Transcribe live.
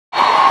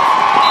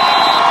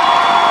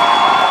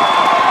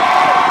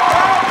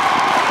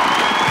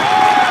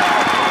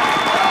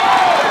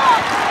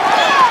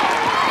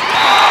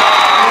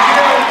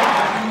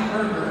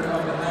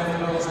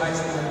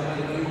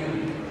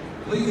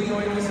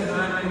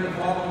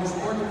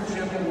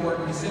award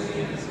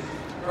recipients.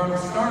 From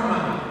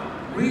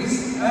Starmont,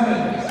 Reese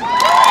Evans.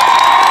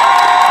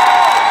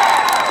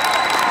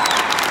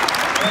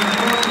 And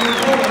from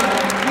Tripoli,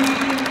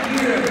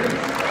 Pete Years.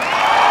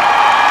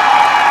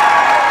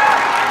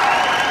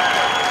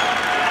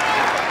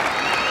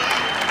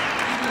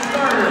 The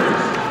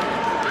starters,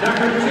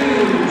 number 2,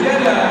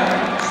 Jenna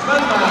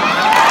Semelroth.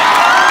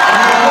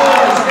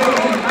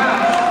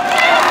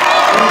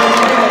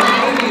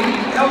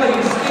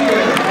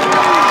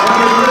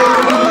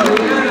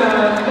 Brianna,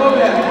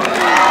 Lobeck.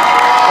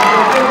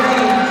 Number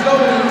 15,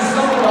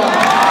 Semelroth.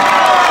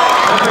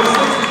 Number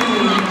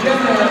 16,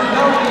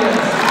 number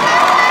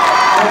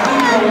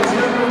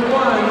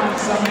 1,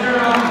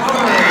 Semelroth.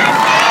 And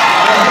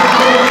head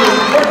coach is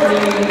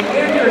Courtney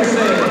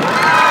Anderson.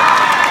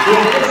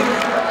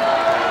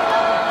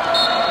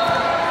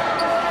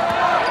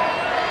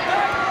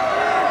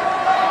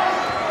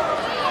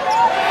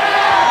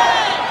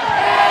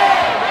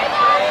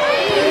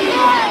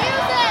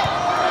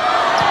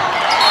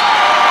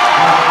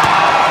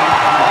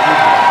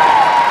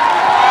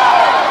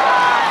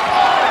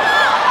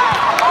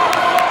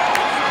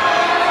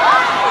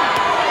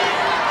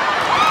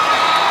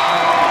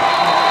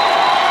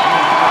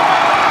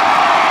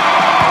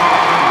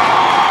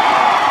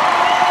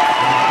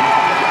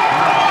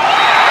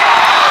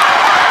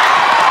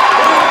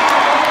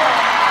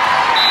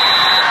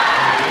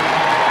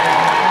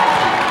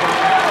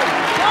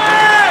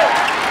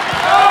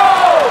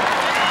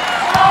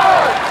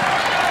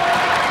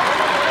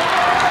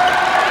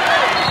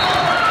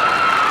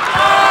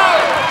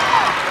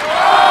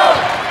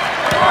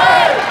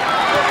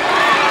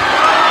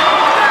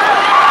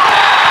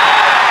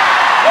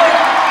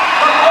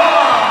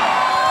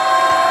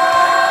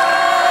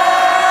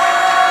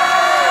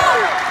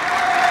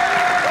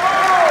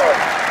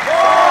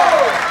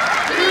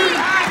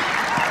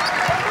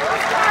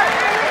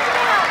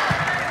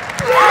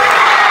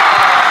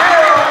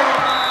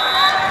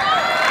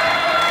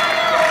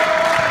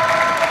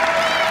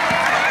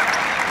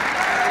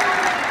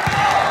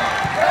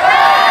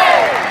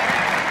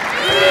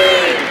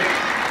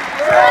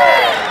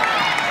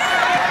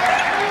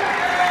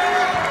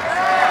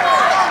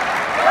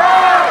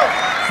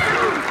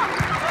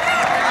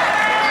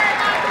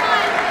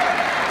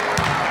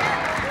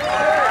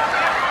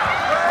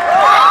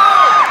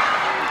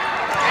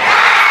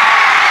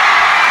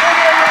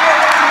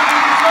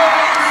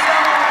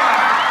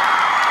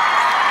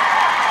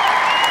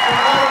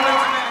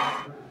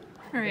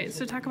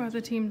 So talk about the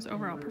team's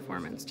overall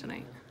performance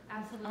tonight.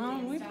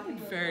 We did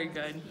very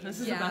good. This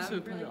is the best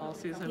we've played all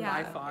season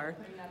by far.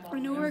 We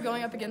knew we were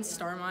going up against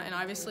Starmont, and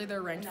obviously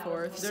they're ranked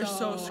 4th. They're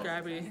so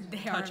scrappy. They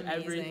touch are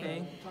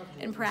everything.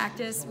 In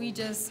practice, we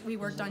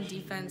worked on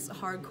defense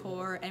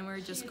hardcore, and we were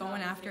just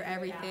going after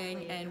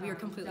everything, and we were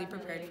completely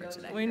prepared for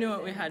today. We knew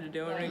what we had to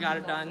do, and we got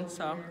it done.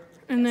 So.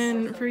 And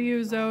then for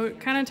you, Zoe,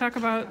 kind of talk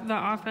about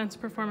the offense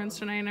performance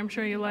tonight. I'm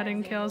sure you let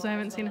in kills. I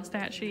haven't seen a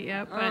stat sheet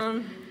yet,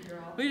 but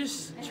we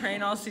just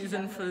train all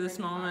season for this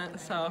moment,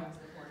 so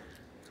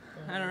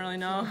I don't really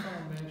know.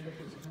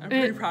 I'm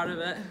pretty proud of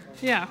it.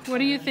 Yeah. What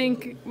do you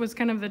think was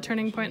kind of the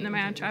turning point in the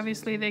match?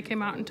 Obviously, they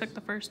came out and took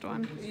the first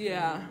one.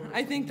 Yeah,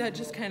 I think that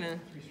just kind of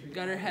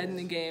got our head in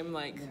the game,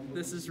 like,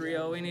 this is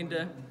real. We need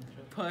to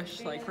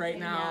push, like, right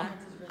now. Yeah.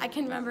 I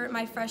can remember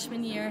my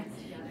freshman year,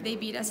 they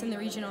beat us in the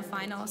regional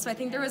final, so I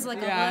think there was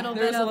like a little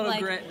bit of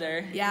like grit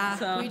there. Yeah,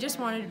 so. We just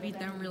wanted to beat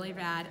them really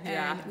bad,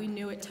 and we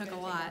knew it took a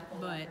lot,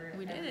 but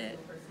we did it.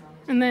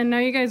 And then now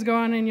you guys go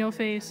on and you'll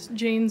face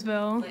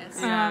Janesville.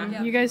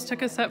 Yes. You guys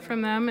took a set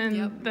from them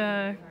in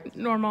the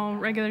normal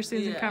regular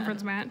season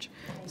conference match.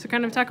 So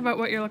kind of talk about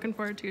what you're looking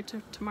forward to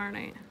tomorrow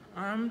night.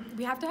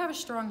 We have to have a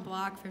strong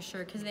block for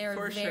sure because they are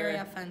very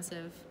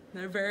offensive.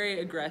 They're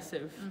very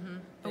aggressive.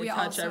 But they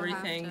touch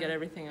everything, get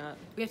everything up.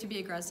 We have to be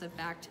aggressive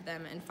back to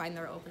them and find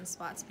their open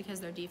spots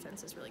because their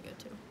defense is really good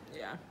too.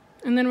 Yeah.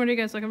 And then what are you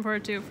guys looking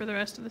forward to for the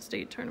rest of the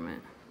state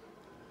tournament?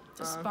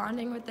 Just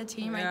bonding with the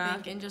team, I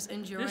think, and just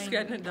enjoying just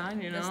getting it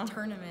done, you know. This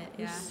tournament,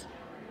 just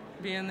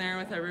being there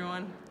with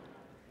everyone.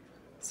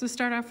 So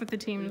start off with the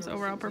team's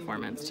overall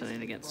performance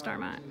tonight against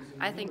Starmont.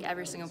 I think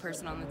every single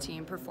person on the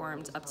team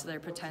performed up to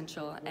their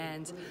potential,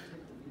 and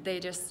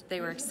they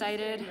were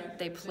excited,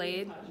 they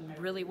played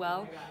really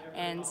well,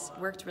 and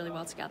worked really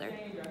well together.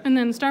 And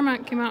then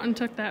Starmont came out and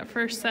took that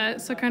first set,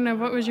 so kind of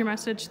what was your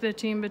message to the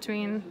team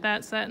between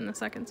that set and the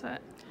second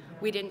set?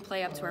 We didn't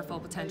play up to our full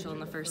potential in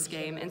the first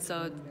game, and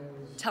so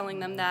telling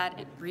them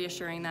that,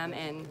 reassuring them,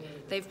 and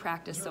they've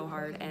practiced so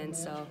hard, and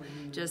so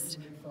just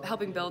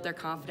helping build their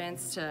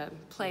confidence to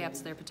play up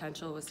to their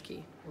potential was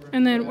key.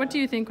 And then what do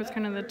you think was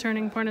kind of the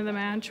turning point of the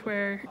match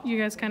where you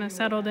guys kind of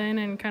settled in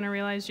and kind of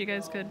realized you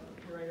guys could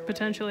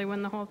potentially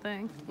win the whole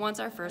thing?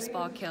 Once our first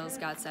ball kills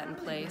got set in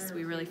place,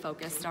 we really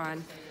focused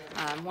on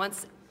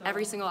once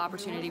every single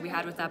opportunity we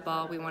had with that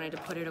ball, we wanted to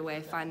put it away,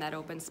 find that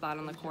open spot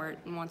on the court,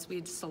 and once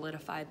we'd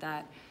solidified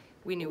that,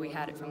 we knew we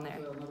had it from there.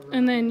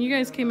 And then you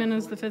guys came in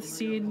as the 5th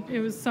seed.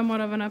 It was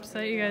somewhat of an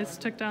upset. You guys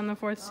took down the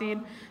 4th seed.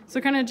 So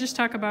kind of just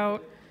talk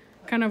about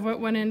kind of what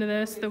went into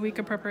this, the week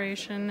of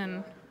preparation,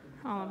 and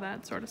all of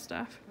that sort of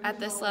stuff? At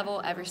this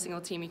level, every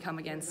single team you come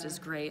against is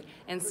great,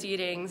 and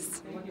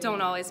seedings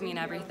don't always mean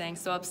everything.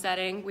 So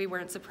upsetting, we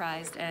weren't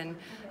surprised, and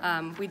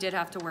we did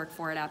have to work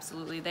for it,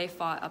 absolutely. They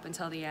fought up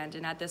until the end,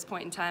 and at this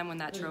point in time, when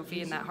that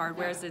trophy and that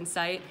hardware is in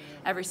sight,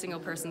 every single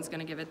person's going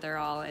to give it their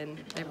all, and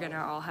they're going to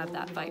all have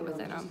that fight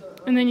within them.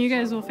 And then you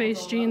guys will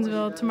face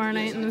Janesville tomorrow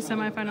night in the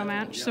semifinal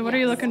match. So what are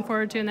you looking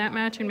forward to in that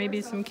match, and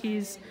maybe some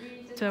keys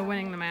to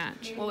winning the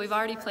match? Well, we've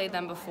already played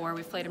them before.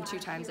 We've played them 2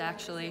 times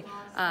actually,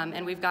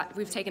 and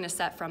we've taken a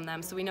set from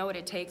them, so we know what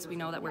it takes. We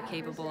know that we're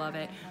capable of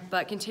it,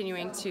 but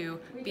continuing to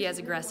be as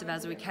aggressive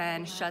as we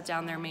can, shut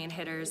down their main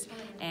hitters,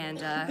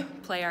 and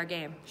play our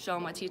game. Show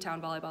them what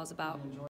T-Town volleyball is about.